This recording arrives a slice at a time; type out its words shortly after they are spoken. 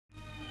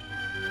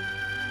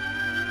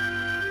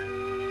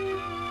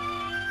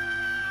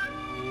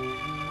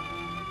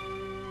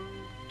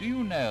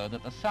know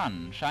that the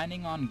sun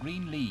shining on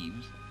green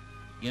leaves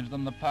gives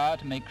them the power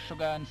to make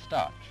sugar and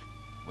starch,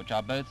 which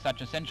are both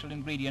such essential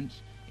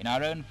ingredients in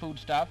our own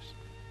foodstuffs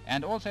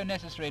and also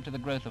necessary to the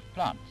growth of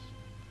plants.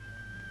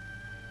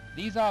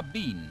 These are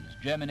beans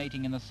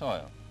germinating in the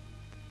soil.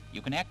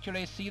 You can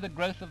actually see the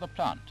growth of the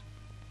plant,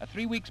 a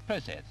 3 weeks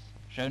process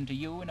shown to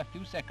you in a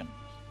few seconds.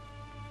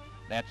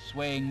 That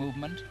swaying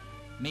movement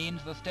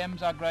means the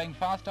stems are growing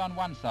faster on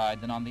one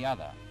side than on the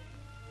other.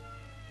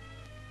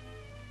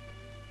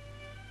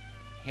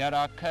 Here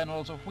are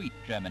kernels of wheat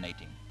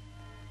germinating.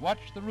 Watch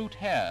the root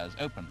hairs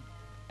open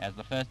as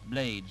the first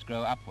blades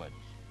grow upwards.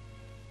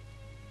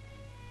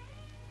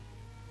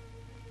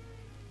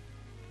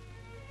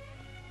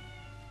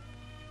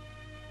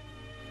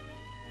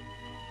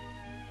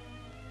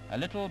 A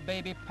little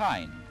baby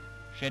pine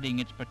shedding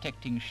its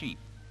protecting sheath.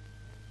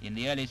 In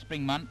the early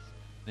spring months,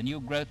 the new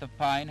growth of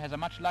pine has a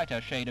much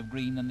lighter shade of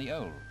green than the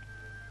old.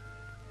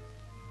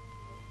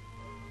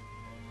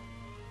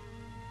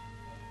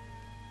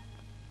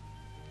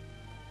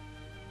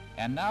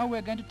 And now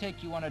we're going to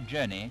take you on a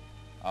journey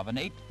of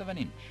 1/8 of an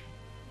inch,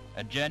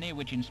 a journey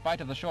which, in spite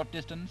of the short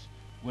distance,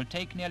 will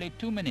take nearly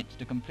 2 minutes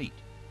to complete.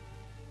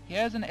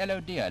 Here's an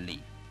elodea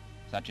leaf,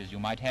 such as you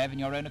might have in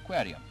your own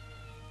aquarium.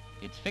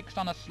 It's fixed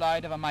on a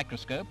slide of a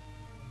microscope,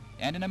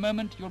 and in a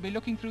moment you'll be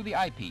looking through the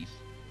eyepiece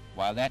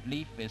while that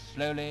leaf is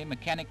slowly,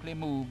 mechanically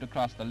moved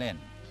across the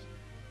lens.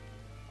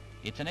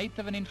 It's 1/8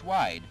 of an inch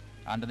wide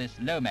under this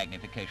low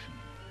magnification.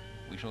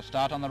 We shall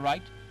start on the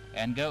right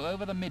and go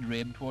over the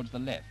midrib towards the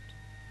left.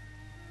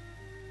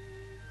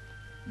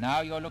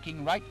 Now you're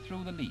looking right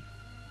through the leaf.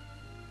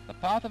 The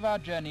path of our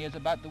journey is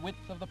about the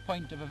width of the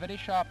point of a very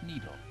sharp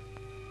needle.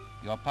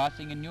 You're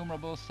passing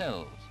innumerable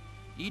cells,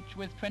 each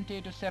with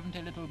 20 to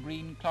 70 little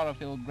green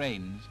chlorophyll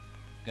grains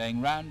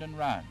going round and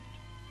round.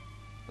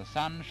 The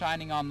sun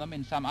shining on them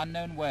in some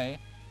unknown way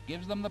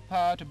gives them the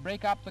power to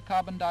break up the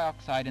carbon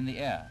dioxide in the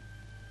air,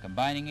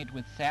 combining it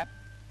with sap,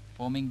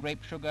 forming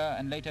grape sugar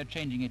and later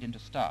changing it into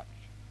starch.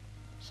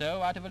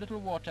 So out of a little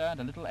water and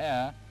a little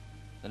air,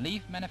 the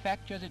leaf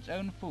manufactures its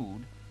own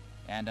food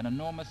and an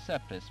enormous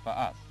surplus for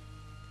us.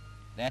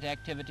 That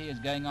activity is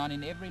going on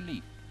in every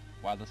leaf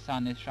while the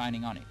sun is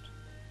shining on it.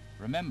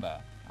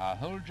 Remember, our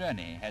whole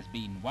journey has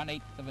been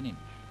 1/8 of an inch.